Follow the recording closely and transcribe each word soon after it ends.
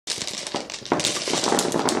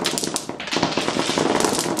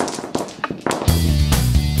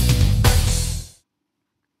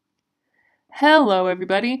Hello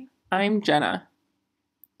everybody, I'm Jenna.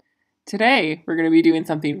 Today we're going to be doing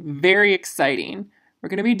something very exciting. We're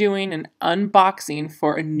going to be doing an unboxing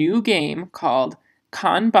for a new game called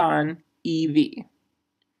Kanban EV.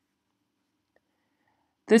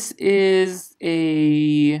 This is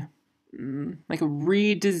a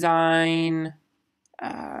redesign,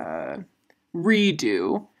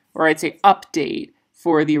 redo, or I'd say update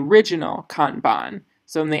for the original Kanban.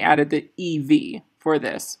 So they added the EV for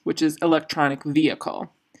this, which is electronic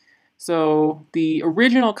vehicle. So the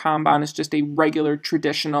original Kanban is just a regular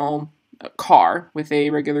traditional car with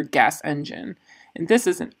a regular gas engine. And this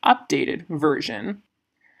is an updated version.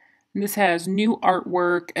 And this has new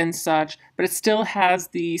artwork and such, but it still has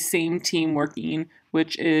the same team working,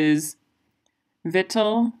 which is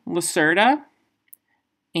Vital Lacerda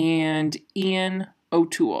and Ian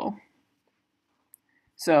O'Toole.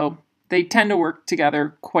 So they tend to work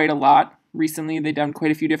together quite a lot. Recently, they've done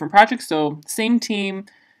quite a few different projects. So same team,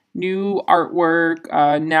 new artwork,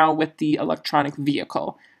 now with the electronic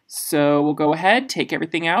vehicle. So we'll go ahead, take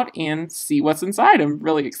everything out, and see what's inside. I'm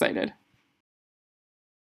really excited.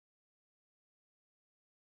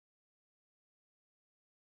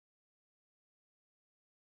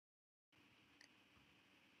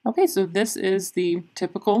 Okay, so this is the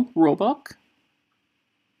typical rulebook.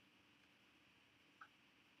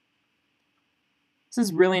 This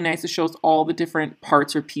is really nice. It shows all the different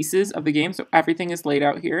parts or pieces of the game, so everything is laid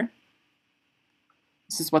out here.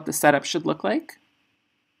 This is what the setup should look like.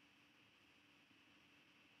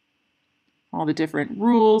 All the different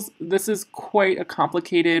rules. This is quite a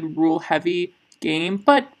complicated, rule-heavy game,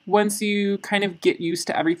 but once you kind of get used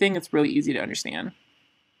to everything, it's really easy to understand.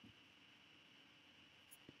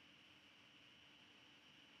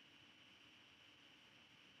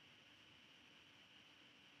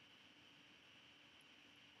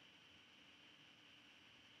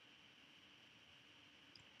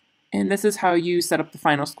 And this is how you set up the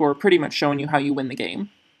final score, pretty much showing you how you win the game.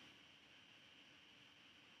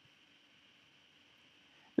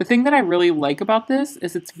 The thing that I really like about this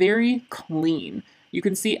is it's very clean. You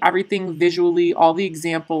can see everything visually, all the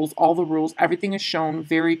examples, all the rules, everything is shown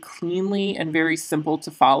very cleanly and very simple to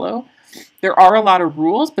follow. There are a lot of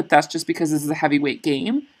rules, but that's just because this is a heavyweight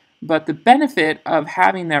game. But the benefit of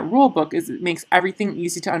having that rule book is it makes everything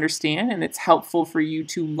easy to understand, and it's helpful for you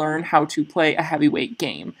to learn how to play a heavyweight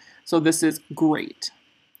game. So this is great.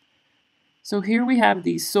 So here we have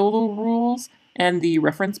the solo rules and the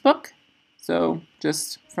reference book. So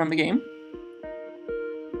just from the game.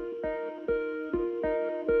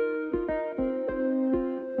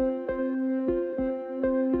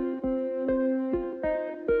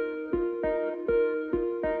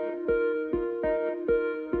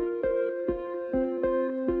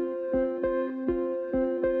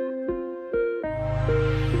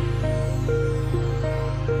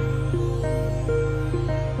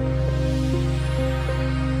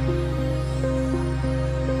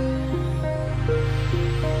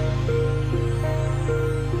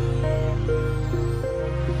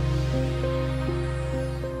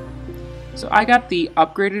 So I got the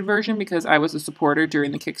upgraded version because I was a supporter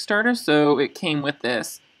during the Kickstarter, so it came with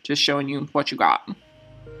this, just showing you what you got.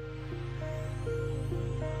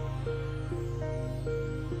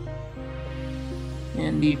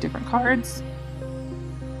 And the different cards.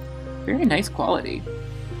 Very nice quality.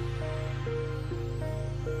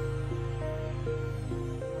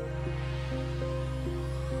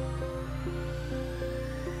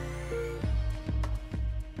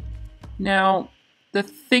 Now, the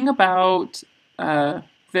thing about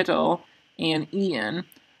Vital and Ian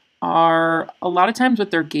are a lot of times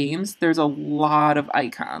with their games, there's a lot of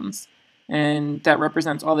icons. And that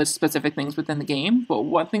represents all the specific things within the game. But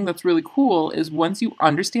one thing that's really cool is once you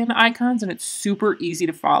understand the icons, and it's super easy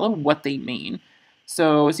to follow what they mean.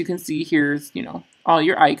 So as you can see, here's, all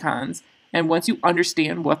your icons. And once you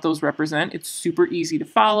understand what those represent, it's super easy to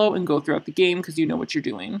follow and go throughout the game because you know what you're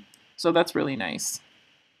doing. So that's really nice.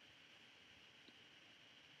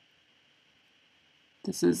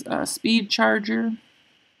 This is a speed charger.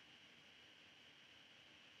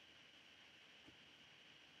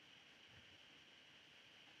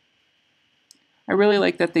 I really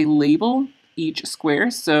like that they label each square.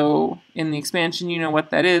 So in the expansion, you know what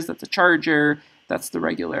that is. That's a charger. That's the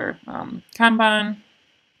regular Kanban.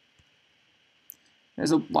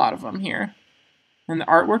 There's a lot of them here. And the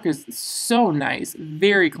artwork is so nice.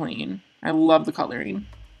 Very clean. I love the coloring.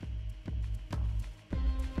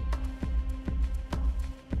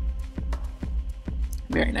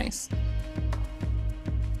 Very nice.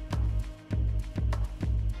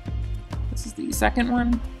 This is the second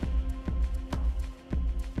one.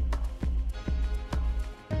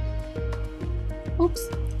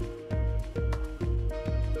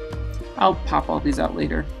 I'll pop all these out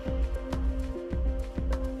later.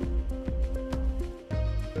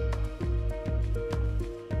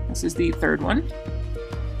 This is the third one.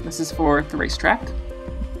 This is for the racetrack.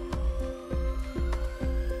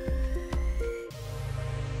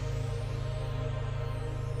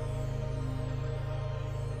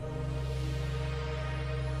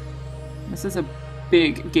 This is a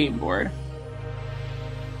big game board.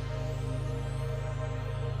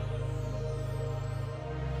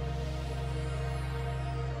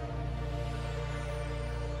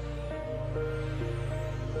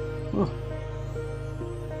 Ooh.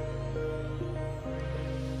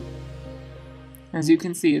 As you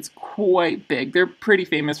can see, it's quite big. They're pretty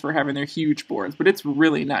famous for having their huge boards, but it's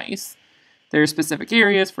really nice. There are specific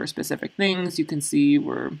areas for specific things. You can see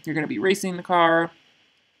where you're going to be racing the car.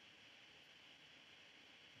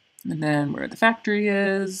 And then where the factory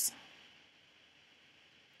is.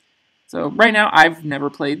 So right now, I've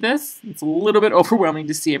never played this. It's a little bit overwhelming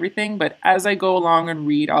to see everything, but as I go along and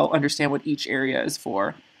read, I'll understand what each area is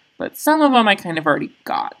for. But some of them I kind of already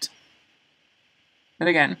got. But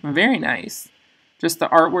again, very nice. Just the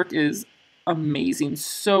artwork is amazing,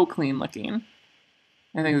 so clean looking.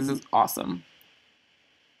 I think this is awesome.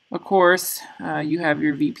 Of course, you have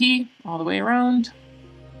your VP all the way around.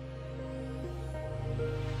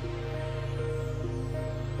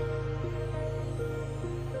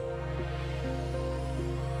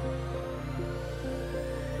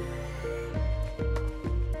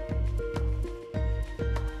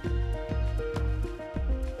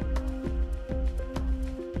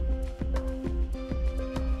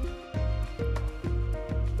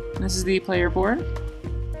 This is the player board.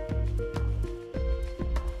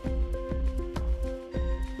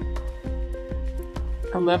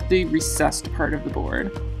 I love the recessed part of the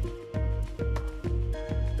board.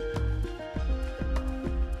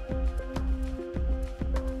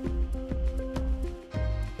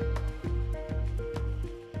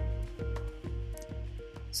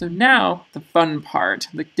 So now the fun part,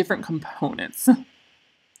 the different components.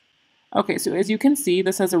 Okay, so as you can see,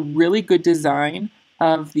 this has a really good design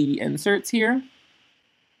of the inserts here.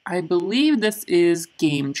 I believe this is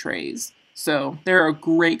Game Trays. So they're a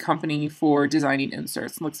great company for designing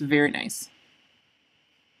inserts. It looks very nice.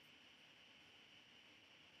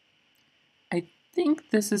 I think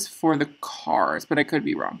this is for the cars, but I could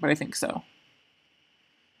be wrong, but I think so.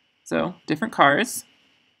 So different cars.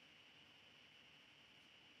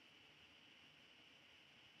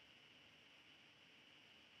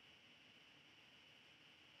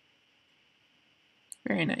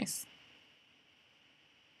 Very nice.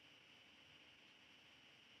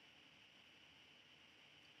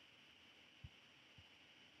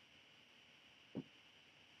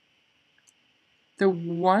 The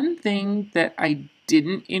one thing that I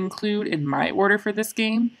didn't include in my order for this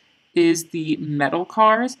game is the metal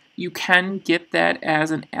cars. You can get that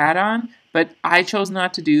as an add-on, but I chose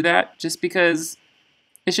not to do that just because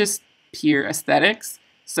it's just pure aesthetics.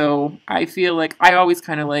 So I feel like I always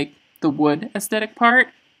kind of like the wood aesthetic part.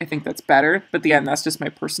 I think that's better, but again, that's just my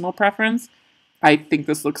personal preference. I think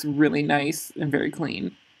this looks really nice and very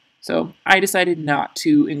clean. So I decided not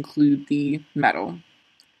to include the metal.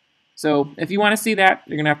 So if you want to see that,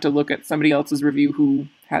 you're going to have to look at somebody else's review who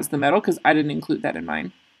has the metal, because I didn't include that in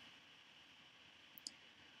mine.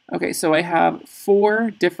 Okay, so I have 4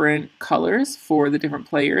 different colors for the different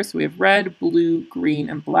players. We have red, blue, green,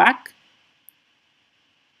 and black.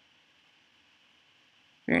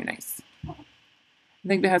 Very nice. I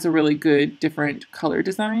think that has a really good different color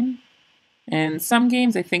design. And some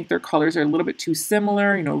games, I think their colors are a little bit too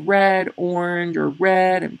similar, you know, red, orange, or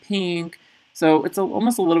red and pink. So it's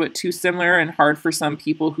almost a little bit too similar and hard for some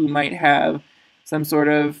people who might have some sort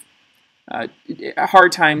of a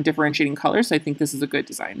hard time differentiating colors. So I think this is a good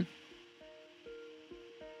design.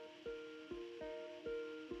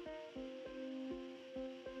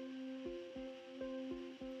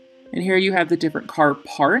 And here you have the different car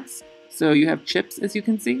parts. So you have chips, as you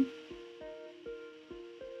can see.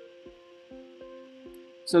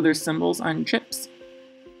 So there's symbols on chips.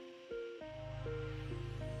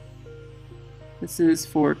 This is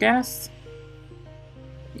for gas.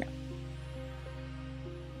 Yeah.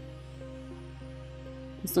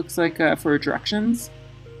 This looks like for directions.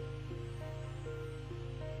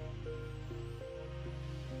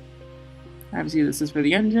 Obviously this is for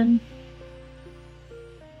the engine.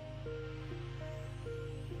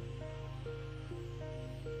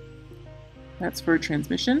 That's for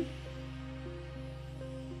transmission.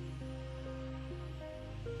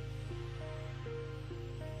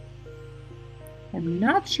 I'm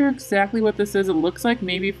not sure exactly what this is. It looks like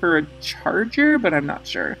maybe for a charger, but I'm not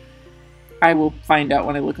sure. I will find out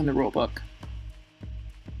when I look in the rulebook.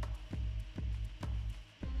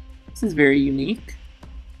 This is very unique.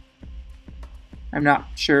 I'm not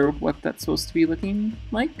sure what that's supposed to be looking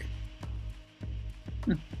like.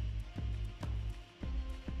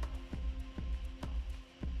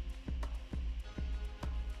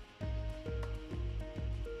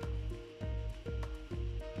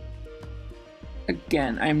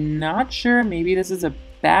 Again, I'm not sure. Maybe this is a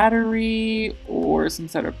battery or some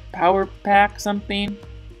sort of power pack something.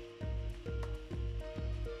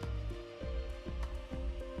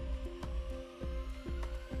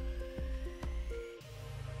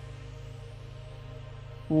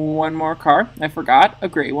 One more car. I forgot. A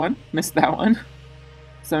gray one. Missed that one.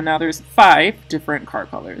 So now there's 5 different car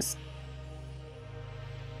colors.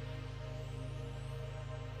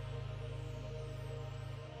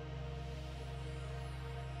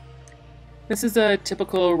 This is a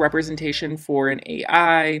typical representation for an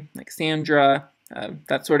AI, like Sandra.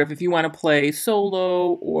 That's sort of if you want to play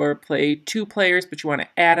solo or play 2 players, but you want to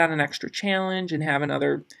add on an extra challenge and have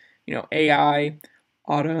another, AI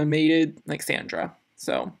automated like Sandra.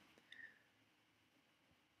 So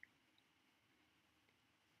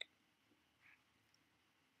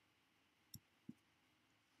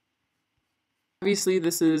obviously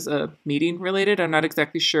this is meeting related. I'm not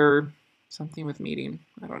exactly sure. Something with meeting.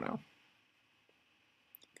 I don't know.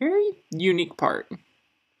 Very unique part.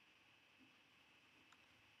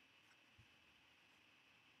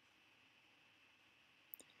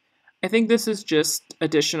 I think this is just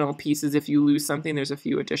additional pieces. If you lose something, there's a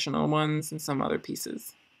few additional ones and some other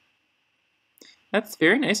pieces. That's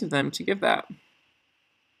very nice of them to give that.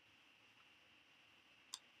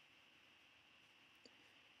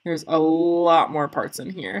 There's a lot more parts in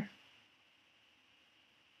here.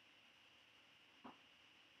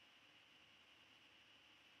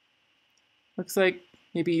 Looks like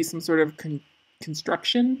maybe some sort of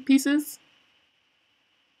construction pieces.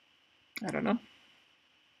 I don't know.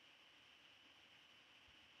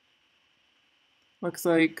 Looks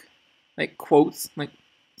like quotes, like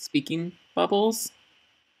speaking bubbles.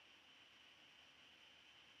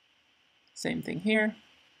 Same thing here.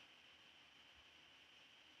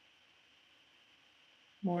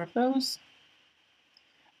 More of those.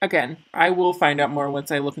 Again, I will find out more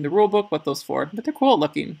once I look in the rulebook what those for, but they're cool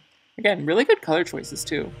looking. Again, really good color choices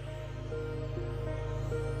too.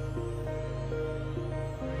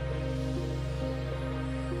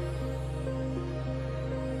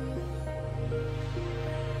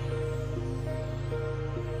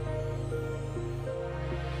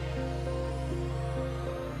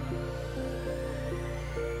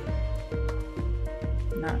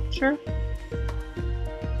 Not sure.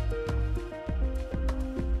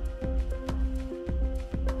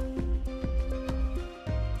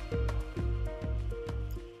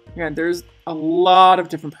 Yeah, there's a lot of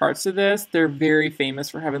different parts to this. They're very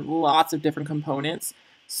famous for having lots of different components.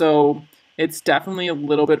 So it's definitely a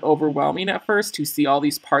little bit overwhelming at first to see all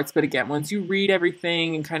these parts. But again, once you read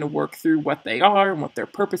everything and kind of work through what they are and what their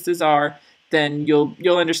purposes are, then you'll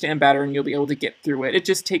understand better and you'll be able to get through it. It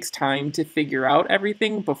just takes time to figure out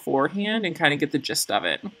everything beforehand and kind of get the gist of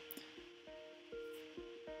it.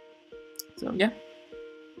 So yeah.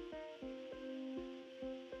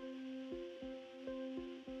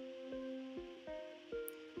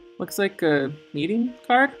 Looks like a meeting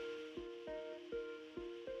card.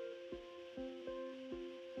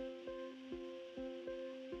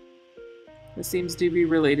 This seems to be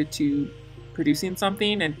related to producing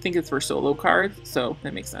something. I think it's for solo cards, so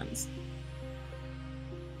that makes sense.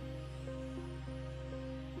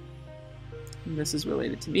 And this is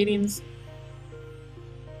related to meetings.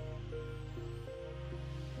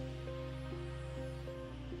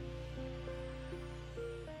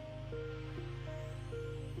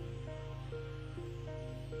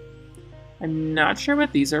 I'm not sure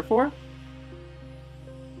what these are for.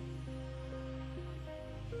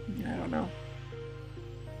 I don't know.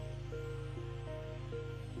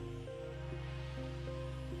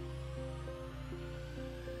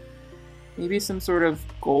 Maybe some sort of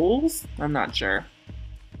goals? I'm not sure.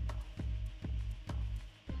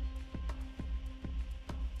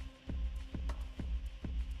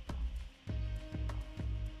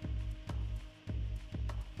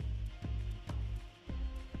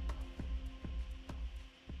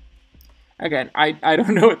 Again, I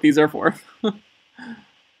don't know what these are for.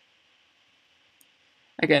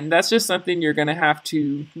 Again, that's just something you're going to have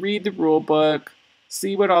to read the rule book,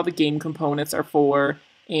 see what all the game components are for,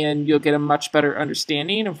 and you'll get a much better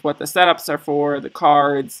understanding of what the setups are for, the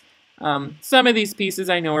cards. Some of these pieces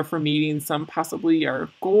I know are for meetings, some possibly are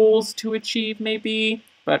goals to achieve maybe,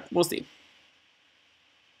 but we'll see.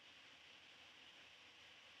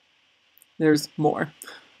 there's more.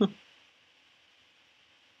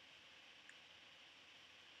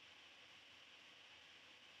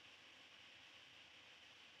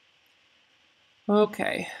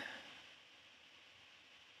 Okay.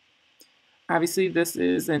 Obviously, this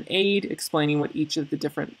is an aid explaining what each of the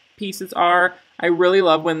different pieces are. I really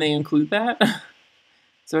love when they include that.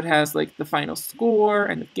 So it has like the final score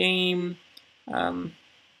and the game,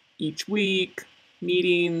 each week,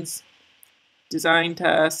 meetings, design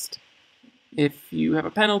test, if you have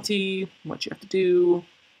a penalty, what you have to do,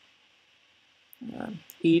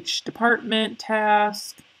 each department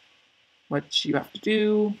task, what you have to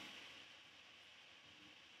do.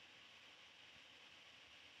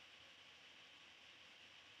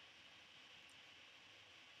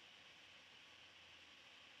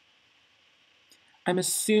 I'm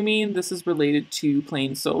assuming this is related to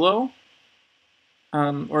playing solo,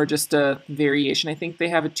 or just a variation. I think they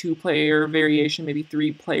have a 2-player variation, maybe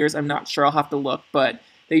 3 players. I'm not sure. I'll have to look, but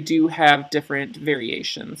they do have different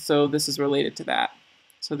variations. So this is related to that.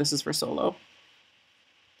 So this is for solo.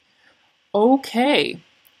 Okay.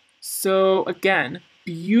 So again,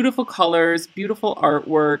 beautiful colors, beautiful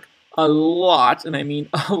artwork, a lot, and I mean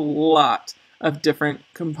a lot of different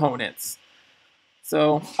components.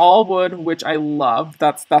 So all wood, which I love.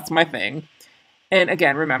 That's my thing. And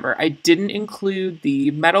again, remember, I didn't include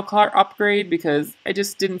the metal color upgrade because I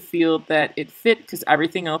just didn't feel that it fit because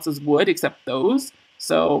everything else is wood except those.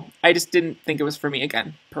 So I just didn't think it was for me.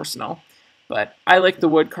 Again, personal. But I like the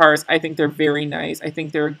wood cars. I think they're very nice. I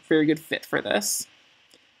think they're a very good fit for this.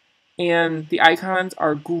 And the icons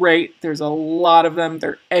are great. There's a lot of them.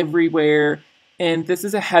 They're everywhere. And this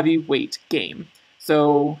is a heavyweight game.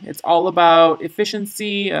 So it's all about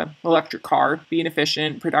efficiency, electric car, being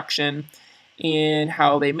efficient, production, and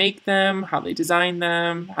how they make them, how they design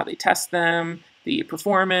them, how they test them, the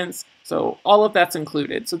performance. So all of that's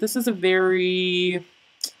included. So this is a very,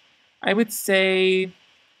 I would say,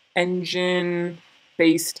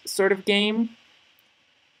 engine-based sort of game.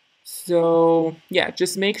 So yeah,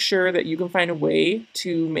 just make sure that you can find a way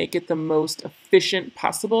to make it the most efficient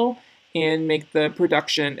possible and make the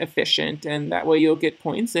production efficient, and that way you'll get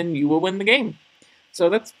points and you will win the game. So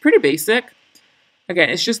that's pretty basic. Again,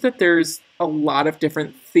 it's just that there's a lot of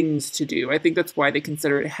different things to do. I think that's why they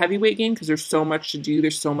consider it a heavyweight game, because there's so much to do.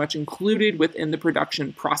 There's so much included within the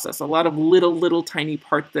production process. A lot of little tiny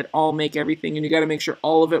parts that all make everything, and you got to make sure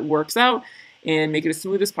all of it works out and make it as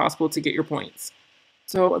smooth as possible to get your points.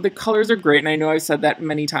 So the colors are great, and I know I've said that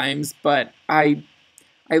many times, but I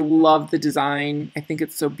love the design. I think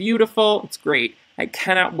it's so beautiful. It's great. I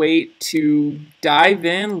cannot wait to dive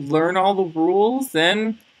in, learn all the rules,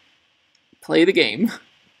 and play the game.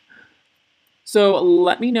 So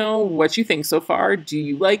let me know what you think so far. Do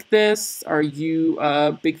you like this? Are you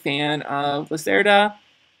a big fan of Lacerda?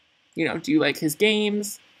 You know, do you like his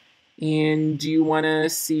games? And do you want to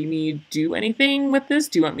see me do anything with this?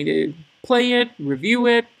 Do you want me to play it, review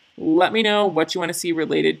it? Let me know what you want to see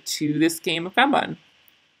related to this game of Kanban.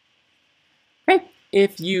 Okay,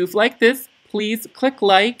 if you've liked this, please click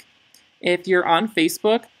like. If you're on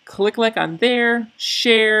Facebook, click like on there,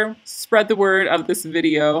 share, spread the word of this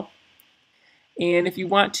video. And if you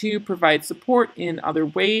want to provide support in other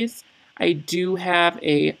ways, I do have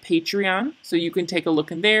a Patreon, so you can take a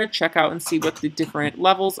look in there, check out and see what the different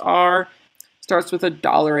levels are. Starts with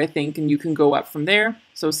 $1, I think, and you can go up from there.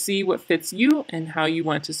 So see what fits you and how you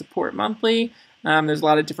want to support monthly. There's a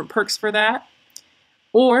lot of different perks for that.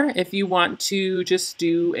 Or if you want to just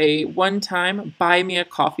do a one-time buy me a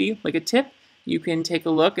coffee, like a tip, you can take a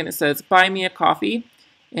look and it says buy me a coffee.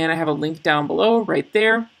 And I have a link down below right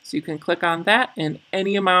there. So you can click on that, and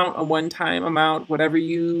any amount, a one-time amount, whatever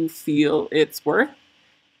you feel it's worth,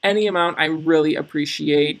 any amount I really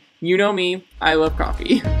appreciate. You know me, I love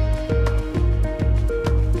coffee.